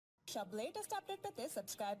সব latest update পেতে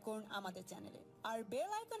subscribe করুন আমাদের চ্যানেলে আর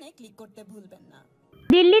বেল আইকনে ক্লিক করতে ভুলবেন না।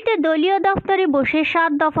 দিল্লিতে দলীয় দফতরে বসে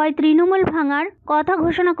 7 দফায় তৃণমূল ভাঙার কথা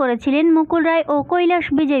ঘোষণা করেছিলেন মুকুল রায় ও কৈলাস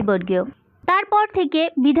বিজয়বর্গীয়। তারপর থেকে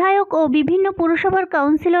বিধায়ক ও বিভিন্ন পুরসভার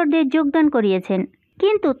কাউন্সিলরদের যোগদান করিয়েছেন,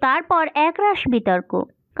 কিন্তু তারপর একরাশ বিতর্ক।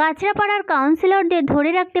 কাঁচরাপাড়ার কাউন্সিলরদের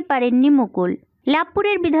ধরে রাখতে পারেননি মুকুল।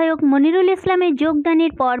 লাভপুরের বিধায়ক মনিরুল ইসলামের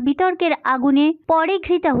যোগদানের পর বিতর্কের আগুনে পড়ে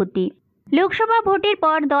ঘৃতাহুতি। লোকসভা ভোটের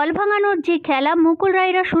পর দল ভাঙানোর যে খেলা মুকুল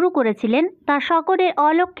রায়রা শুরু করেছিলেন তা সকলের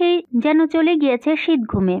অলক্ষ্যেই যেন চলে গিয়েছে শীত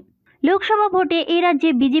ঘুমে। লোকসভা ভোটে এ রাজ্যে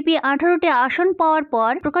বিজেপি 18টি আসন পাওয়ার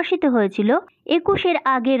পর প্রকাশিত হয়েছিল 21-এর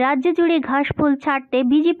আগে রাজ্য জুড়ে ঘাসফুল ছাড়তে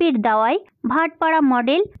বিজেপির দাওয়ায় ভাটপাড়া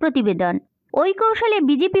মডেল প্রতিবেদন। ওই কৌশলে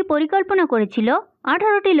বিজেপি পরিকল্পনা করেছিল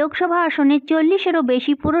 18টি লোকসভা আসনে 40-এরও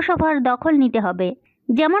বেশি পুরসভার দখল নিতে হবে,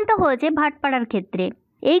 যেমনটা হয়েছে ভাটপাড়ার ক্ষেত্রে।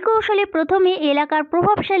 এই কৌশলে প্রথমে এলাকার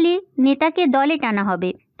প্রভাবশালী নেতাকে দলে টানা হবে,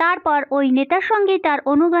 তারপর ওই নেতার সঙ্গে তার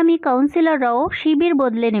অনুগামী কাউন্সিলররাও শিবির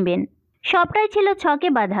বদলে নেবেন। সবটাই ছিল ছকে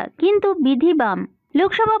বাঁধা, কিন্তু বিধি বাম।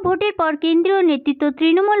 লোকসভা ভোটের পর কেন্দ্রীয় নেতৃত্ব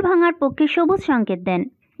তৃণমূল ভাঙার পক্ষে সবুজ সংকেত দেন।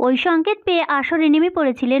 ওই সংকেত পেয়ে আসরে নেমে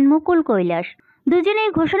পড়েছিলেন মুকুল কৈলাস। দুজনেই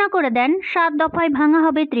ঘোষণা করে দেন 7 দফায় ভাঙা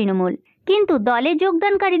হবে তৃণমূল, কিন্তু দলে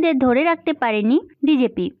যোগদানকারীদের ধরে রাখতে পারেনি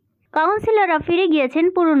বিজেপি। কাউন্সিলররা ফিরে গিয়েছেন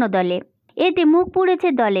পুরনো দলে। এতে মুখ পুড়েছে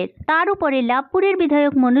দলের। তার উপরে লাভপুরের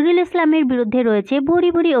বিধায়ক মনিরুল ইসলামের বিরুদ্ধে রয়েছে ভুরি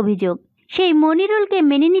ভুরি অভিযোগ। সেই মনিরুলকে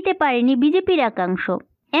মেনে নিতে পারেনি বিজেপির একাংশ,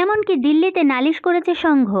 এমনকি দিল্লিতে নালিশ করেছে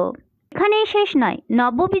সংঘ। এখানেই শেষ নয়,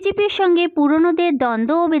 নব্য বিজেপির সঙ্গে পুরনোদের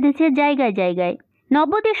দ্বন্দ্বও বেঁধেছে জায়গায় জায়গায়।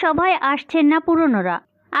 নব্যদের সভায় আসছেন না পুরনোরা,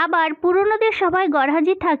 আবার পুরনোদের সভায়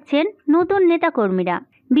গরহাজির থাকছেন নতুন নেতাকর্মীরা।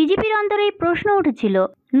 বিজেপির অন্তরেই প্রশ্ন উঠেছিল,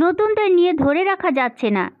 নতুনদের নিয়ে ধরে রাখা যাচ্ছে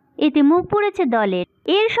না, এতে মুখ পুড়েছে দলের।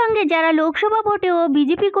 এর সঙ্গে যারা লোকসভা ভোটেও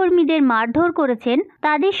বিজেপি কর্মীদের মারধর করেছেন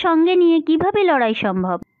তাদের সঙ্গে নিয়ে কিভাবে লড়াই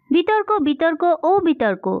সম্ভব? বিতর্ক বিতর্ক ও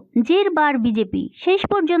বিতর্ক। জের বার বিজেপি। শেষ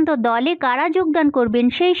পর্যন্ত দলে কারা যোগদান করবেন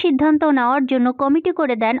সেই সিদ্ধান্ত নেওয়ার জন্য কমিটি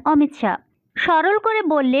করে দেন অমিত শাহ। সরল করে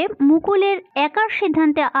বললে মুকুলের একার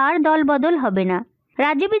সিদ্ধান্তে আর দল বদল হবে না।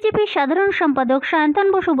 রাজ্য বিজেপির সাধারণ সম্পাদক সায়ন্তন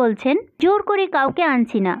বসু বলছেন, জোর করে কাউকে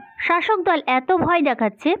আনছি না। শাসক দল এত ভয়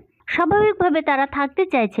দেখাচ্ছে, স্বাভাবিকভাবে তারা থাকতে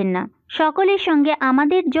চাইছেন না। সকলের সঙ্গে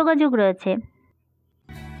আমাদের যোগাযোগ রয়েছে।